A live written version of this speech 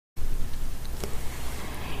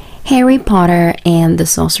Harry Potter and the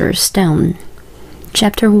Sorcerer's Stone.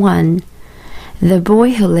 Chapter 1. The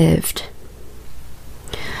Boy Who Lived.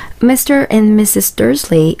 Mr. and Mrs.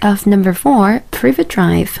 Dursley of number 4, Privet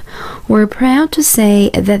Drive, were proud to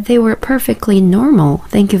say that they were perfectly normal,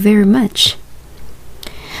 thank you very much.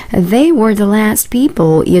 They were the last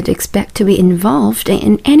people you'd expect to be involved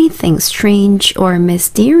in anything strange or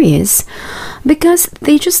mysterious, because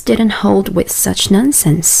they just didn't hold with such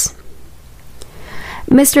nonsense.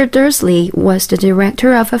 Mr. Dursley was the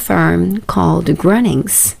director of a firm called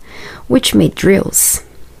Grunnings, which made drills.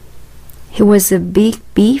 He was a big,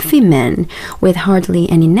 beefy man with hardly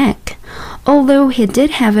any neck, although he did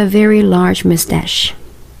have a very large mustache.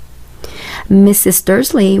 Mrs.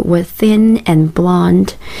 Dursley was thin and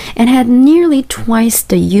blonde and had nearly twice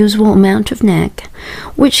the usual amount of neck,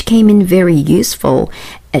 which came in very useful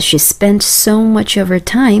as she spent so much of her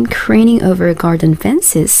time craning over garden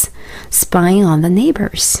fences, spying on the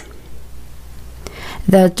neighbors.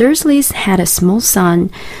 The Dursleys had a small son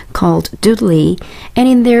called Dudley, and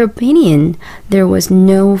in their opinion, there was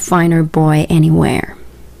no finer boy anywhere.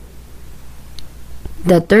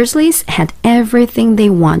 The Dursleys had everything they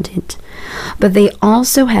wanted, but they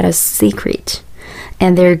also had a secret,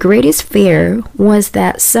 and their greatest fear was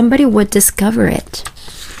that somebody would discover it.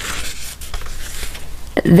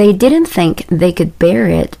 They didn't think they could bear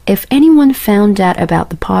it if anyone found out about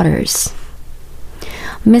the Potters.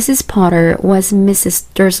 Mrs. Potter was Mrs.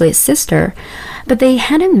 Dursley's sister, but they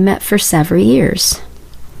hadn't met for several years.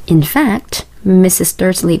 In fact, Mrs.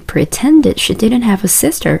 Dursley pretended she didn't have a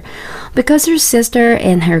sister because her sister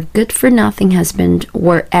and her good-for-nothing husband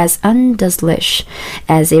were as unduslish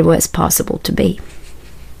as it was possible to be.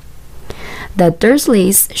 The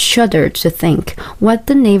Dursleys shuddered to think what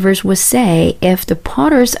the neighbors would say if the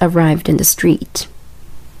Potters arrived in the street.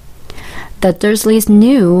 The Dursleys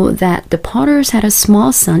knew that the Potters had a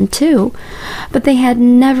small son too, but they had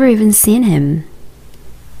never even seen him.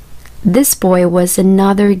 This boy was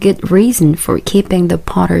another good reason for keeping the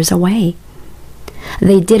Potters away.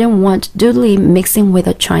 They didn't want Dudley mixing with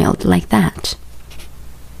a child like that.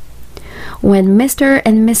 When Mr.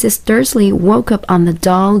 and Mrs. Dursley woke up on the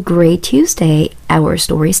dull gray Tuesday, our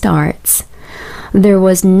story starts. There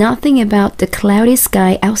was nothing about the cloudy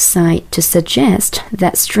sky outside to suggest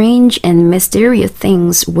that strange and mysterious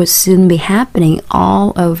things would soon be happening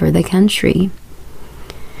all over the country.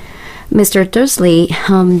 Mr. Dursley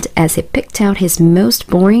hummed as he picked out his most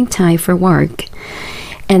boring tie for work,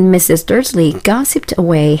 and Mrs. Dursley gossiped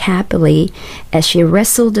away happily as she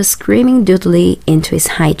wrestled the screaming Dudley into his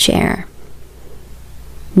high chair.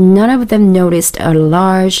 None of them noticed a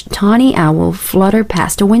large, tawny owl flutter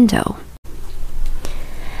past the window.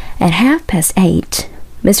 At 8:30,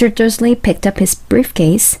 Mr. Dursley picked up his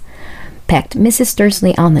briefcase, pecked Mrs.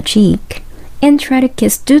 Dursley on the cheek, and tried to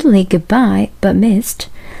kiss Dudley goodbye, but missed,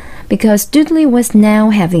 because Dudley was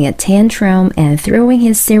now having a tantrum and throwing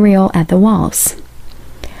his cereal at the walls.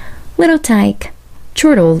 "Little tyke,"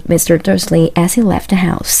 chortled Mr. Dursley as he left the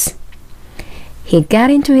house. He got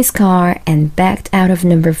into his car and backed out of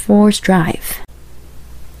number 4's drive.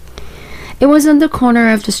 It was on the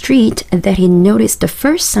corner of the street that he noticed the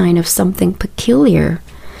first sign of something peculiar: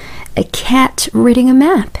 a cat reading a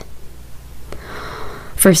map.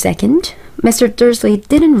 For a second, Mr. Dursley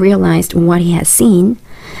didn't realize what he had seen.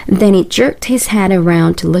 Then he jerked his head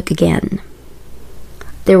around to look again.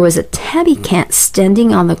 There was a tabby cat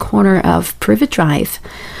standing on the corner of Privet Drive,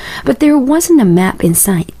 but there wasn't a map in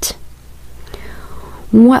sight.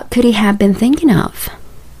 What could he have been thinking of?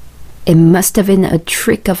 It must have been a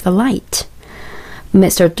trick of the light.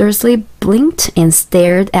 Mr. Dursley blinked and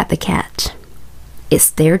stared at the cat. It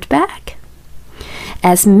stared back.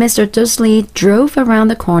 As Mr. Dursley drove around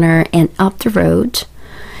the corner and up the road,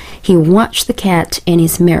 he watched the cat in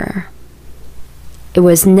his mirror. It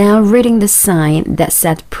was now reading the sign that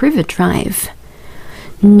said Privet Drive.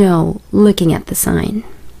 No, looking at the sign.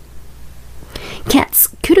 Cats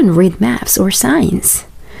couldn't read maps or signs.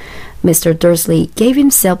 Mr. Dursley gave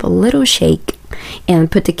himself a little shake and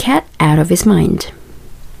put the cat out of his mind.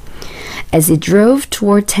 As he drove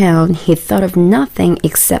toward town, he thought of nothing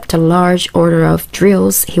except a large order of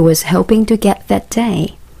drills he was hoping to get that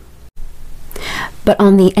day. But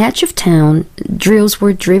on the edge of town, drills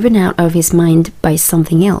were driven out of his mind by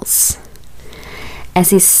something else. As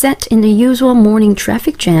he sat in the usual morning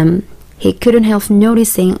traffic jam, he couldn't help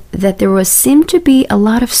noticing that there seemed to be a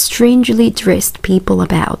lot of strangely dressed people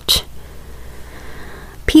about.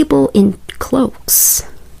 People in cloaks.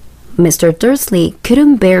 Mr. Dursley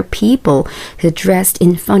couldn't bear people who dressed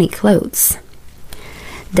in funny clothes.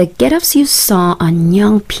 The get-ups you saw on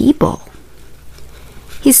young people.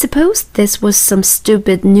 He supposed this was some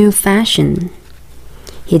stupid new fashion.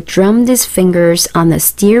 He drummed his fingers on the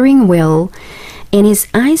steering wheel, and his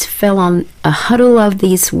eyes fell on a huddle of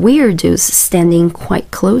these weirdos standing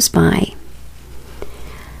quite close by.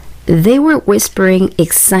 They were whispering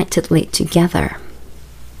excitedly together.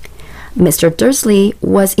 Mr. Dursley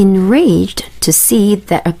was enraged to see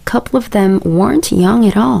that a couple of them weren't young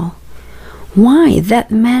at all. Why,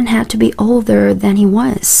 that man had to be older than he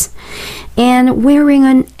was, and wearing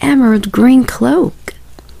an emerald green cloak.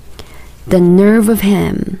 The nerve of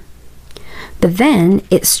him! But then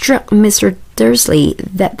it struck Mr. Dursley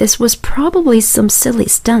that this was probably some silly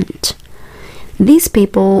stunt. These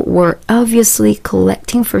people were obviously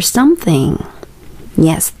collecting for something.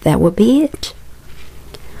 Yes, that would be it.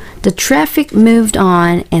 The traffic moved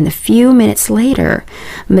on, and a few minutes later,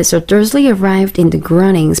 Mr. Dursley arrived in the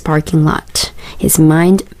Grunnings parking lot, his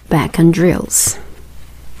mind back on drills.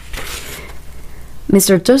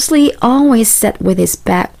 Mr. Dursley always sat with his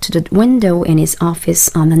back to the window in his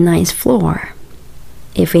office on the 9th floor.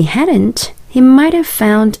 If he hadn't, he might have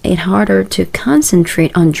found it harder to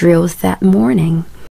concentrate on drills that morning.